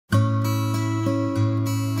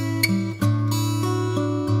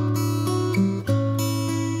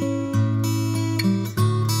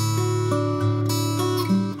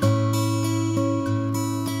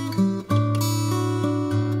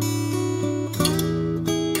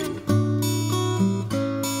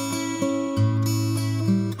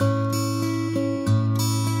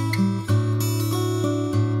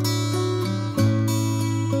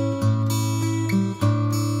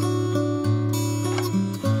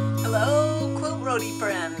roadie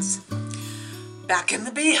friends. Back in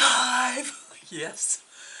the beehive. Yes.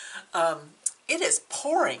 It is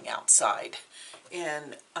pouring outside,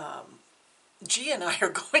 and G and I are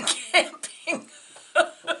going camping.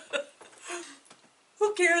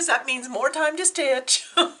 Who cares? That means more time to stitch.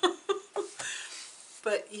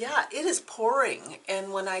 But yeah, it is pouring,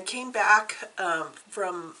 and when I came back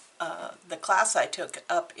from the class I took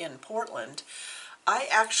up in Portland, I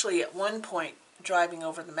actually at one point driving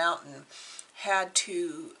over the mountain had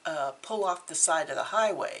to pull off the side of the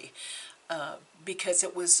highway because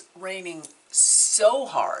it was raining so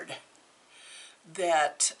hard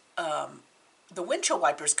that the windshield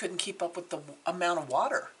wipers couldn't keep up with the amount of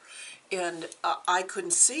water, and I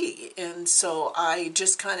couldn't see, and so I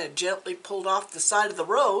just kind of gently pulled off the side of the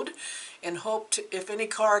road and hoped if any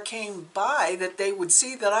car came by that they would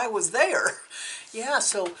see that I was there. Yeah,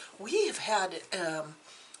 so we have had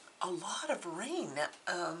a lot of rain.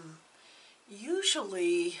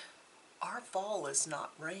 Usually our fall is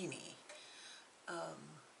not rainy.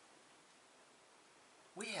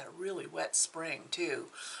 We had a really wet spring too,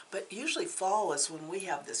 but usually fall is when we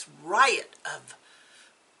have this riot of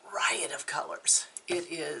colors.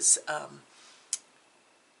 It is,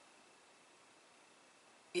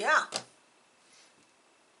 yeah.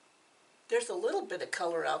 There's a little bit of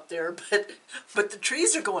color out there, but the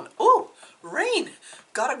trees are going, oh, rain,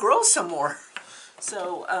 gotta grow some more.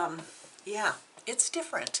 So, yeah, it's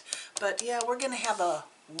different. But yeah, we're gonna have a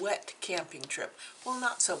wet camping trip. Well,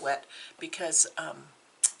 not so wet because,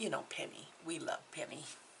 you know, Penny. We love Penny.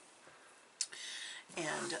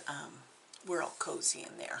 And we're all cozy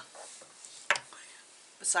in there.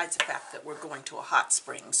 Besides the fact that we're going to a hot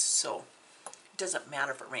springs, so it doesn't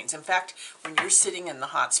matter if it rains. In fact, when you're sitting in the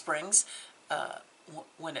hot springs,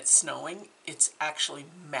 when it's snowing, it's actually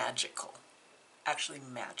magical. Actually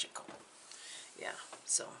magical. Yeah,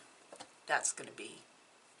 so that's going to be,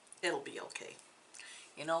 it'll be okay.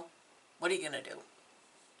 You know, what are you going to do?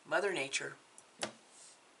 Mother Nature,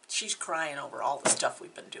 she's crying over all the stuff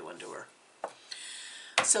we've been doing to her.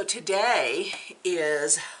 So today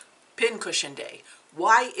is Pincushion Day.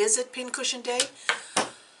 Why is it Pincushion Day?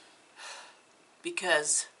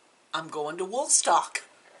 Because I'm going to Woolstock.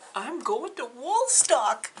 I'm going to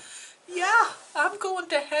Woolstock. Yeah, I'm going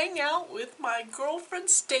to hang out with my girlfriend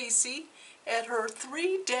Stacy at her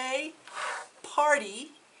 3-day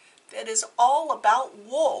party that is all about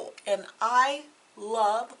wool. And I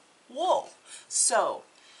love wool. So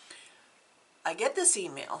I get this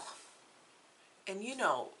email, and you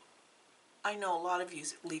know, I know a lot of you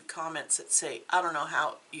leave comments that say, I don't know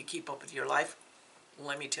how you keep up with your life.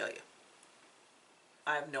 Let me tell you,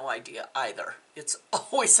 I have no idea either. It's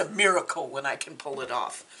always a miracle when I can pull it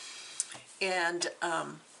off. And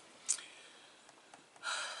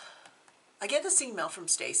I get this email from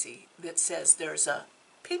Stacy that says there's a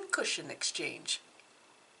pincushion exchange.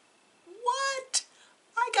 What?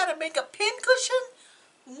 I gotta make a pincushion?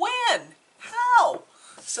 When? How?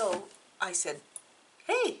 So I said,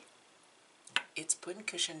 hey, it's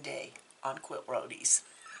Pincushion Day on Quilt Roadies.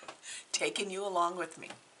 Taking you along with me.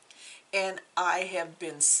 And I have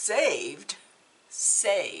been saved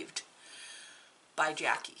by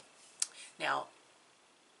Jackie. Now,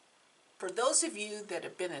 for those of you that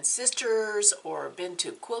have been in Sisters or been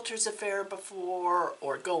to Quilter's Affair before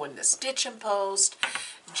or go in the Stitch and Post,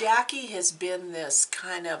 Jackie has been this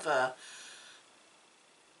kind of a,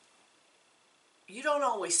 you don't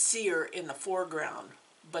always see her in the foreground,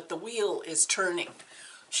 but the wheel is turning.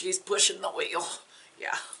 She's pushing the wheel.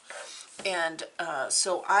 Yeah. And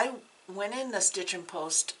so I went in the Stitch and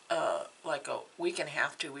Post like a week and a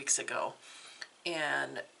half, 2 weeks ago.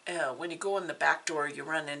 And when you go in the back door, you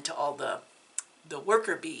run into all the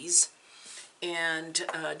worker bees. And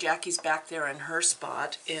Jackie's back there in her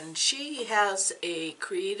spot. And she has a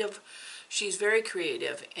creative, she's very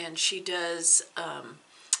creative. And she does,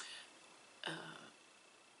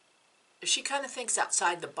 she kind of thinks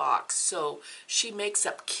outside the box. So she makes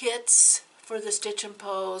up kits for the Stitch and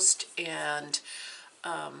Post, and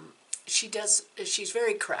she's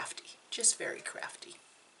very crafty, just very crafty.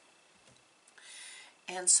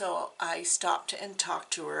 And so I stopped and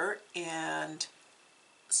talked to her and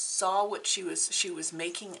saw what she was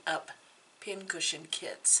making up pincushion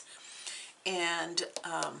kits. And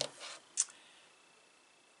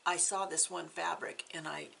I saw this one fabric,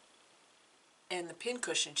 and the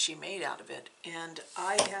pincushion she made out of it, and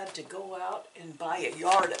I had to go out and buy a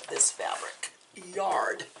yard of this fabric.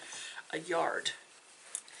 A yard.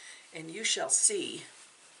 And you shall see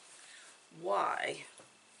why.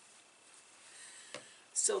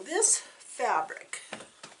 So this fabric,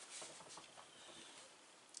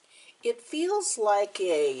 it feels like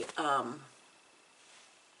a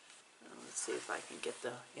see if I can get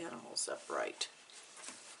the animals up right.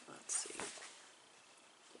 Let's see.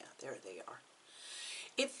 Yeah, there they are.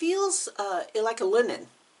 It feels like a linen,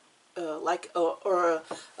 or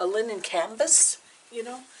a linen canvas, you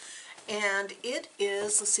know. And it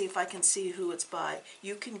is, let's see if I can see who it's by.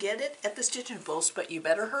 You can get it at the Stitch and Post, but you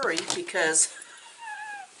better hurry because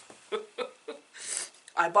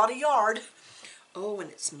I bought a yard. Oh, and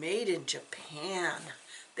it's made in Japan.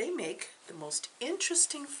 They make the most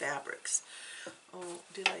interesting fabrics. Oh,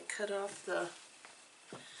 did I cut off the,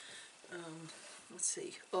 let's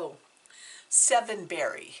see. Oh, Seven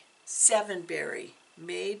Berry,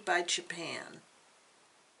 made by Japan.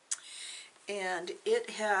 And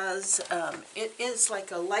it has, it is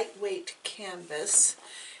like a lightweight canvas.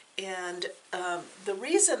 And the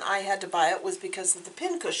reason I had to buy it was because of the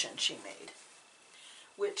pincushion she made,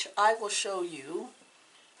 which I will show you.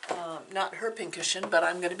 Not her pincushion, but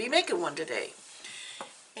I'm going to be making one today.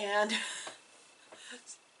 And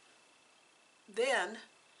then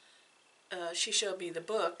she showed me the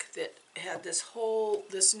book that had this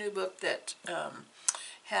new book that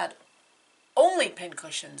had only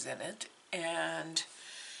pincushions in it, and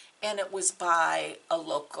it was by a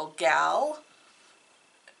local gal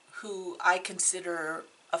who I consider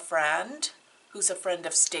a friend, who's a friend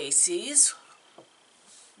of Stacy's.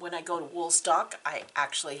 When I go to Woolstock, I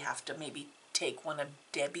actually have to maybe take one of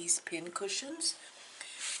Debbie's pincushions.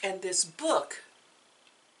 And this book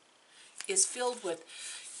is filled with,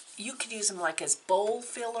 you can use them like as bowl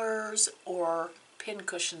fillers or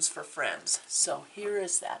pincushions for friends. So here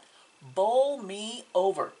is that. Bowl me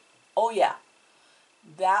over. Oh yeah,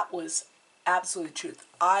 that was absolute truth.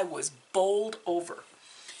 I was bowled over.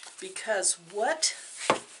 Because what,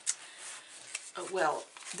 well,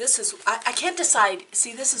 this is, I can't decide.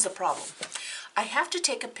 See, this is a problem. I have to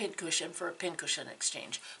take a pincushion for a pincushion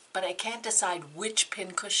exchange, but I can't decide which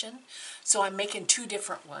pincushion. So I'm making two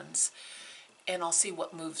different ones, and I'll see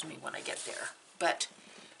what moves me when I get there. But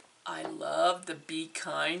I love the Be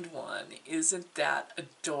Kind one. Isn't that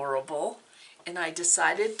adorable? And I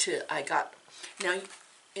decided to, now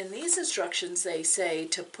in these instructions they say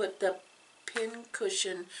to put the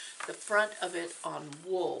pincushion, the front of it, on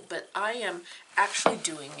wool, but I am actually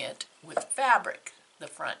doing it with fabric, the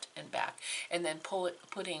front and back, and then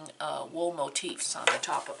putting wool motifs on the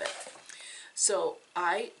top of it. So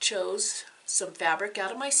I chose some fabric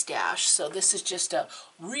out of my stash. So this is just a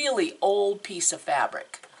really old piece of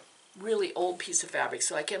fabric. Really old piece of fabric.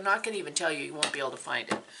 So I'm not going to even tell you, you won't be able to find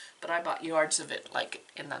it. But I bought yards of it like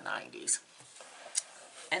in the 90s.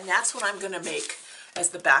 And that's what I'm going to make as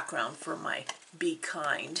the background for my Be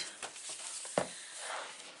Kind.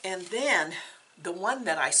 And then the one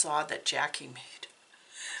that I saw that Jackie made,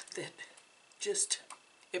 that just,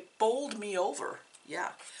 it bowled me over.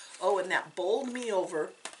 Yeah. Oh, and that bowled me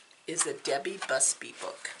over is a Debbie Busby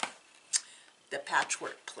book. The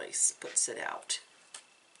Patchwork Place puts it out.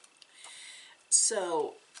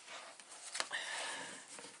 So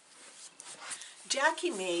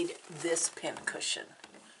Jackie made this pincushion.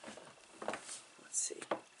 Let's see.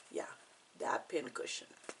 Yeah, that pincushion.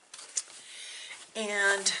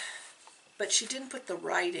 But she didn't put the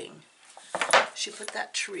writing. She put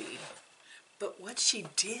that tree. But what she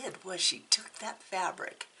did was she took that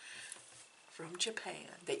fabric from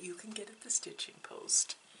Japan that you can get at the Stitching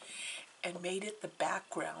Post and made it the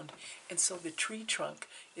background. And so the tree trunk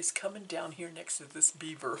is coming down here next to this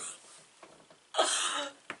beaver.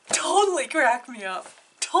 Totally cracked me up.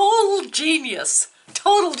 Total genius.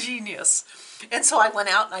 Total genius. And so I went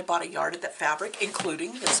out and I bought a yard of that fabric,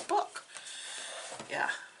 including this book. Yeah,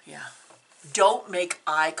 yeah. Don't make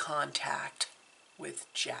eye contact with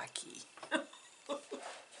Jackie.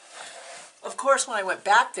 Of course, when I went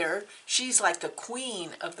back there, she's like the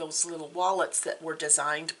queen of those little wallets that were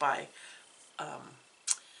designed by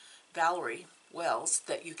Valerie Wells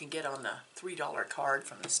that you can get on the $3 card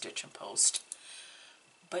from the Stitch and Post.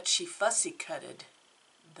 But she fussy cutted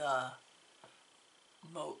the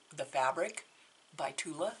fabric by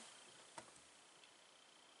Tula.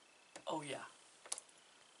 Oh yeah.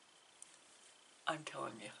 I'm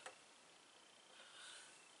telling you.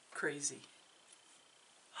 Crazy.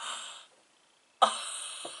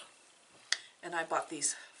 And I bought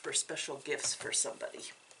these for special gifts for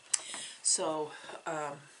somebody. So,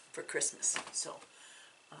 for Christmas. So,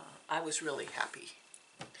 I was really happy.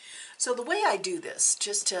 So the way I do this,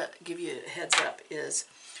 just to give you a heads up, is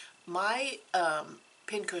my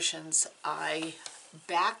pincushions, I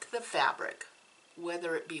back the fabric,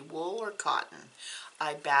 whether it be wool or cotton,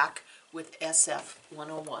 I back with SF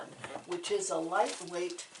 101, which is a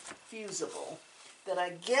lightweight fusible that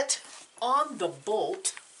I get on the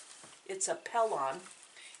bolt. It's a Pellon,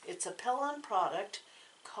 It's a Pellon product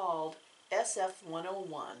called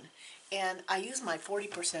SF101, and I use my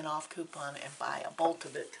 40% off coupon and buy a bolt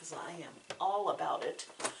of it because I am all about it.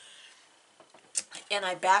 And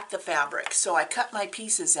I back the fabric, so I cut my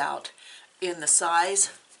pieces out in the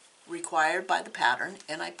size required by the pattern,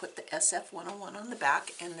 and I put the SF101 on the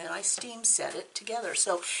back, and then I steam set it together.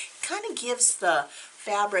 So it kind of gives the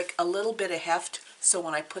fabric a little bit of heft, so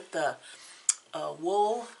when I put the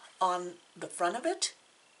wool on the front of it,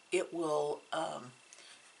 it will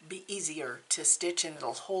be easier to stitch, and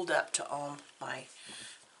it'll hold up to all my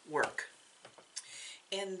work.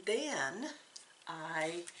 And then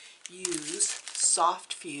I use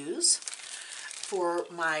soft fuse for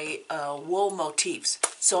my wool motifs.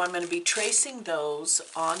 So I'm going to be tracing those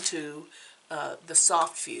onto the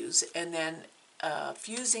soft fuse, and then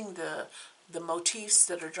fusing the motifs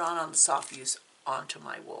that are drawn on the soft fuse onto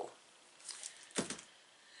my wool.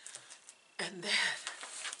 And then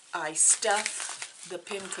I stuff the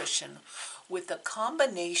pincushion with a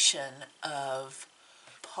combination of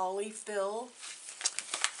polyfill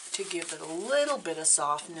to give it a little bit of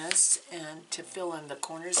softness and to fill in the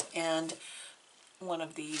corners, and one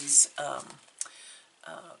of these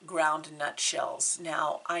ground nutshells.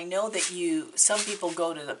 Now, I know that some people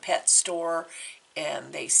go to the pet store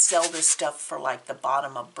and they sell this stuff for like the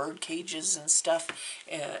bottom of bird cages and stuff,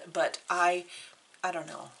 but I don't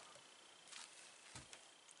know.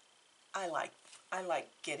 I like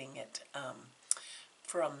getting it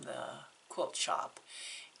from the quilt shop,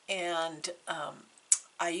 and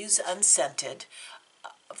I use unscented.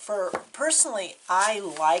 Personally,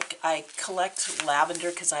 I collect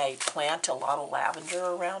lavender because I plant a lot of lavender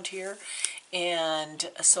around here, and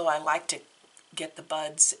so I like to get the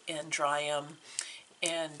buds and dry them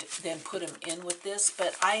and then put them in with this.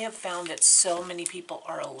 But I have found that so many people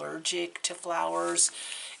are allergic to flowers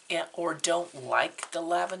or don't like the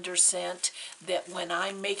lavender scent, that when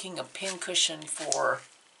I'm making a pincushion for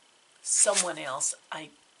someone else, I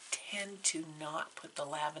tend to not put the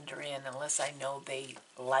lavender in unless I know they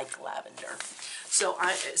like lavender. So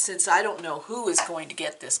since I don't know who is going to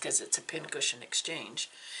get this because it's a pincushion exchange,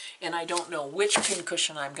 and I don't know which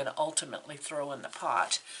pincushion I'm going to ultimately throw in the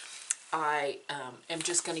pot, I am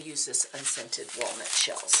just going to use this unscented walnut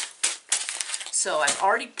shells. So I've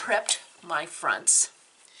already prepped my fronts,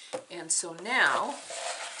 and so now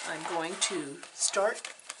I'm going to start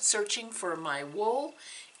searching for my wool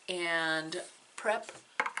and prep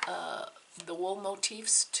the wool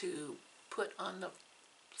motifs to put on the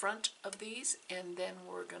front of these, and then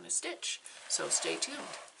we're going to stitch. So stay tuned.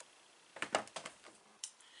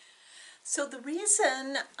 So the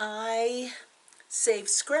reason I save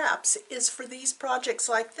scraps is for these projects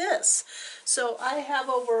like this. So I have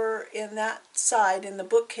over in that side in the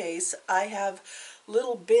bookcase, I have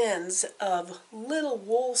little bins of little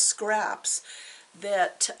wool scraps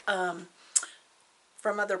that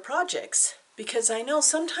from other projects, because I know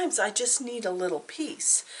sometimes I just need a little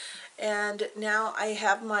piece. And now I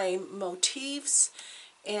have my motifs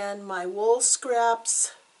and my wool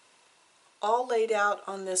scraps all laid out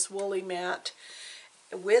on this woolly mat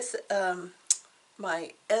with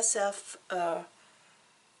my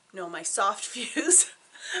my soft fuse,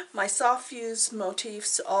 my soft fuse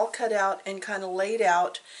motifs all cut out and kind of laid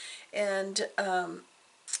out, and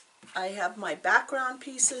I have my background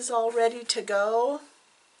pieces all ready to go.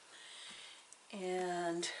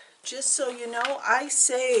 And just so you know, I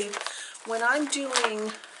save, when I'm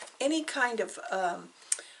doing any kind of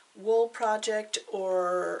wool project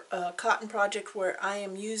or cotton project where I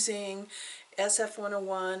am using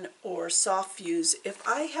SF101 or soft fuse, if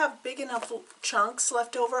I have big enough chunks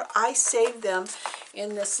left over, I save them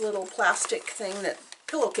in this little plastic thing that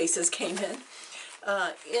pillowcases came in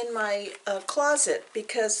my closet,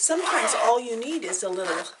 because sometimes all you need is a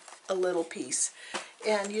little piece,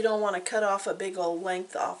 and you don't want to cut off a big old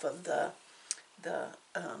length off of the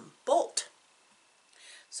bolt.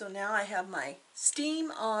 So now I have my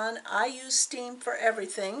steam on. I use steam for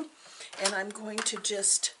everything, and I'm going to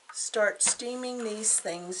just start steaming these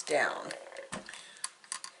things down.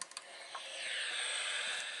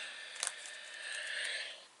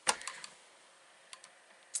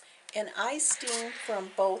 And I steam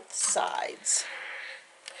from both sides.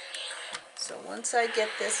 So once I get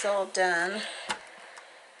this all done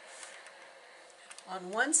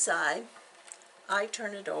on one side, I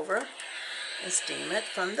turn it over and steam it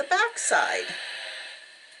from the back side.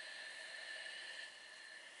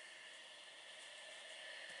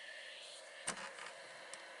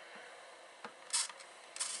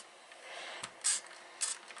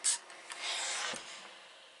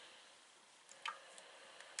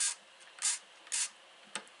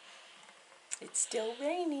 It's still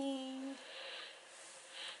raining.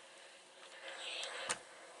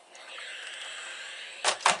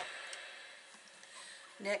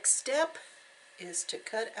 Next step is to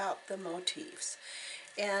cut out the motifs.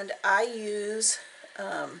 And I use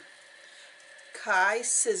Kai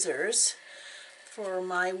scissors for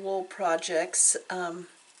my wool projects.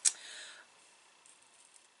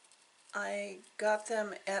 I got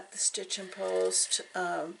them at the Stitch and Post.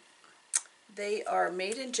 They are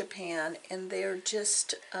made in Japan, and they're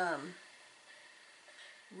just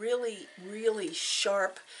really, really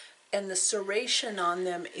sharp, and the serration on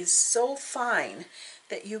them is so fine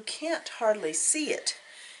that you can't hardly see it.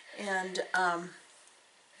 And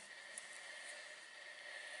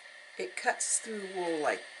it cuts through wool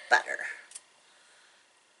like butter.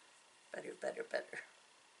 Butter, butter, butter.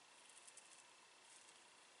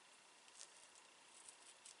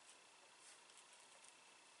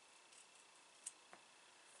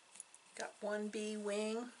 Got one bee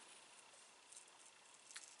wing.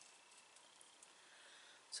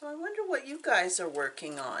 So I wonder what you guys are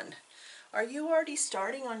working on. Are you already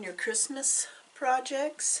starting on your Christmas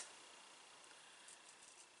projects?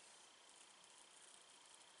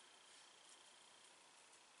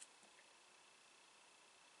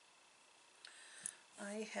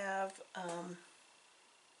 I have,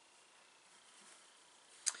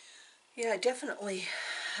 yeah, I definitely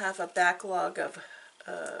have a backlog of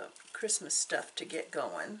Christmas stuff to get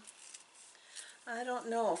going. I don't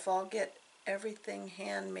know if I'll get everything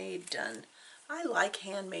handmade done. I like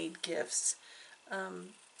handmade gifts.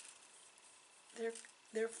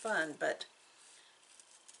 They're fun, but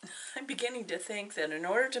I'm beginning to think that in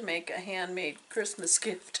order to make a handmade Christmas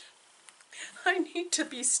gift, I need to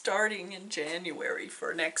be starting in January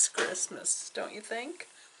for next Christmas, don't you think?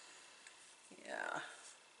 Yeah.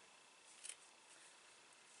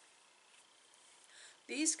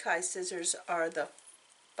 These Kai scissors are the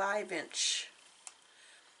 5-inch,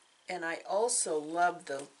 and I also love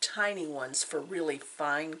the tiny ones for really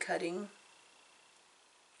fine cutting.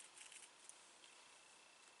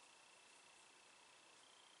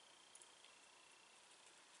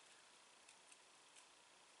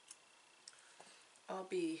 I'll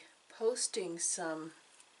be posting some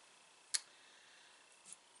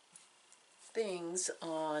things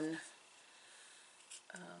on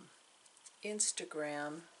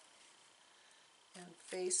Instagram and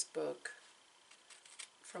Facebook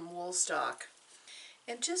from Woolstock.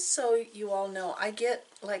 And just so you all know, I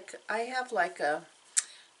have like a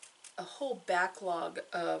whole backlog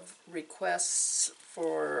of requests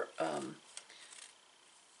for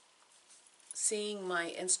seeing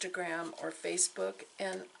my Instagram or Facebook,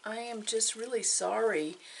 and I am just really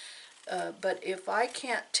sorry, but if I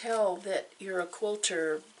can't tell that you're a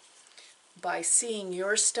quilter by seeing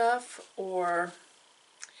your stuff, or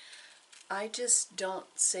I just don't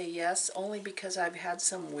say yes, only because I've had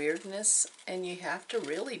some weirdness, and you have to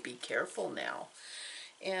really be careful now.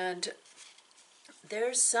 And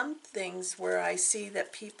there's some things where I see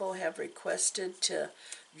that people have requested to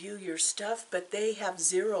view your stuff, but they have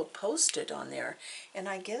 0 posted on there. And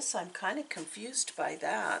I guess I'm kind of confused by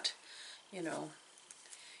that. You know,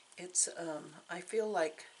 it's, I feel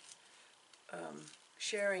like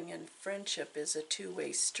sharing and friendship is a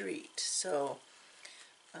two-way street. So,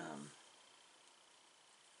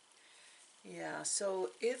 yeah, so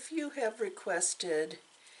if you have requested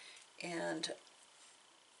and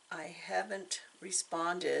I haven't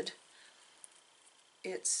responded,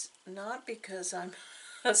 it's not because I'm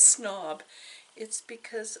a snob, it's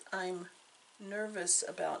because I'm nervous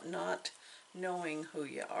about not knowing who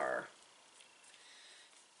you are.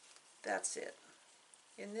 That's it.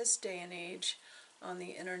 In this day and age on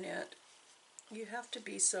the internet, you have to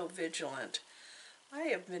be so vigilant. I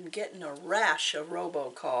have been getting a rash of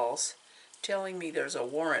robocalls telling me there's a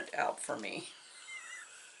warrant out for me.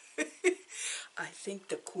 I think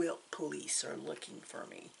the quilt police are looking for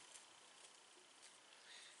me.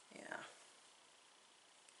 Yeah.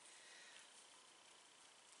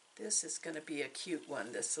 This is going to be a cute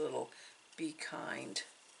one, this little Be Kind.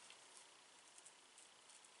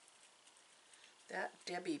 That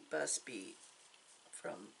Debbie Busby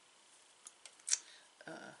from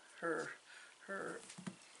her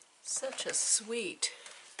such a sweet,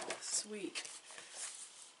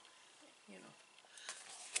 you know,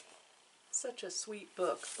 such a sweet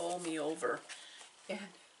book, Bowl Me Over. And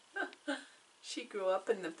she grew up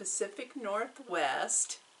in the Pacific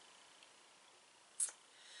Northwest.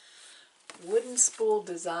 Wooden Spool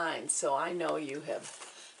Design, so I know you have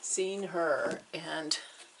seen her, and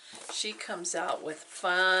she comes out with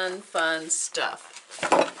fun stuff.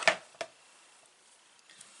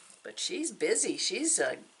 But she's busy. She's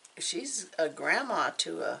she's a grandma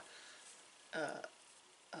to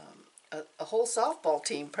a whole softball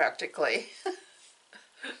team practically.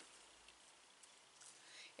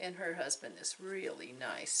 And her husband is really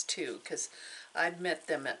nice too, because I've met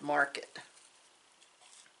them at market.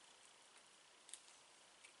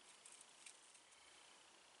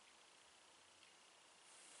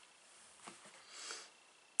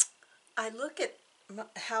 I look at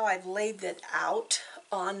how I've laid it out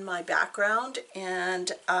on my background,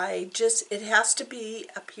 and it has to be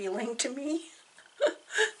appealing to me.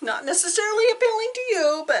 Not necessarily appealing to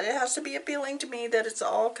you, but it has to be appealing to me that it's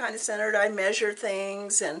all kind of centered. I measure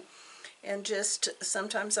things, and just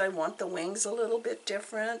sometimes I want the wings a little bit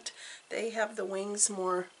different. They have the wings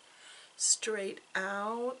more straight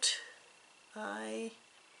out. I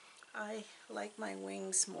like my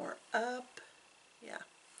wings more up. Yeah.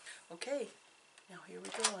 Okay, now here we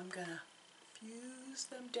go. I'm gonna fuse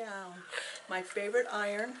them down. My favorite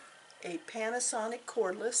iron, a Panasonic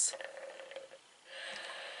cordless.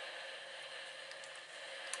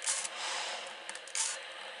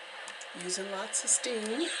 Using lots of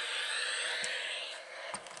steam.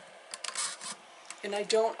 And I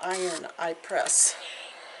don't iron, I press.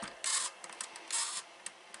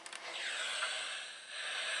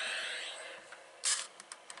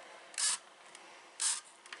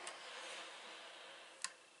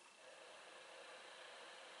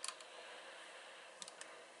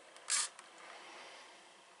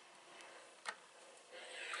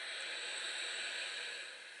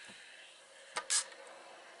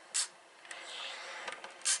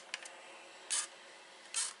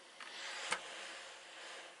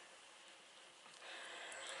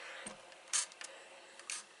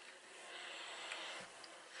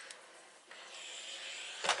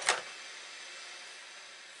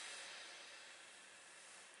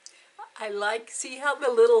 See how the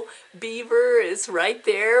little beaver is right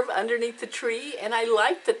there underneath the tree? And I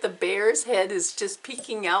like that the bear's head is just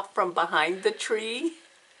peeking out from behind the tree.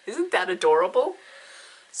 Isn't that adorable?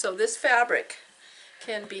 So this fabric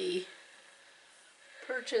can be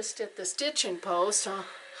purchased at the stitching post.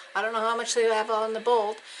 I don't know how much they have on the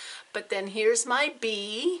bolt, but then here's my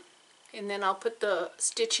bee, and then I'll put the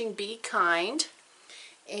stitching bee kind,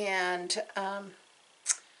 and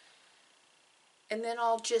then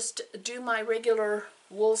I'll just do my regular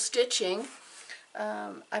wool stitching.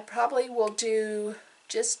 I probably will do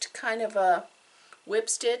just kind of a whip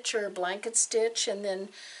stitch or a blanket stitch, and then,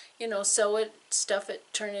 you know, sew it, stuff it,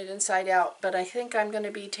 turn it inside out. But I think I'm going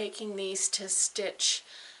to be taking these to stitch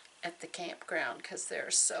at the campground because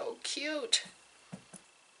they're so cute.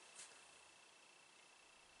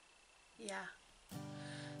 Yeah.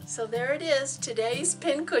 So there it is, today's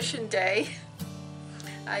pincushion day.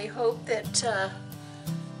 I hope that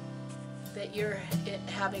you're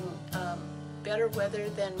having better weather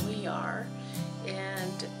than we are,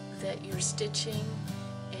 and that you're stitching,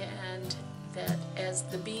 and that, as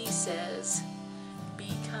the bee says,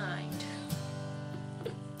 be kind.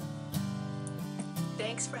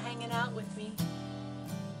 Thanks for hanging out with me.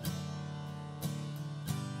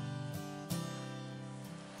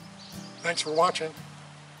 Thanks for watching.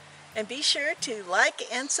 And be sure to like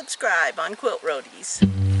and subscribe on Quilt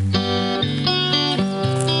Roadies.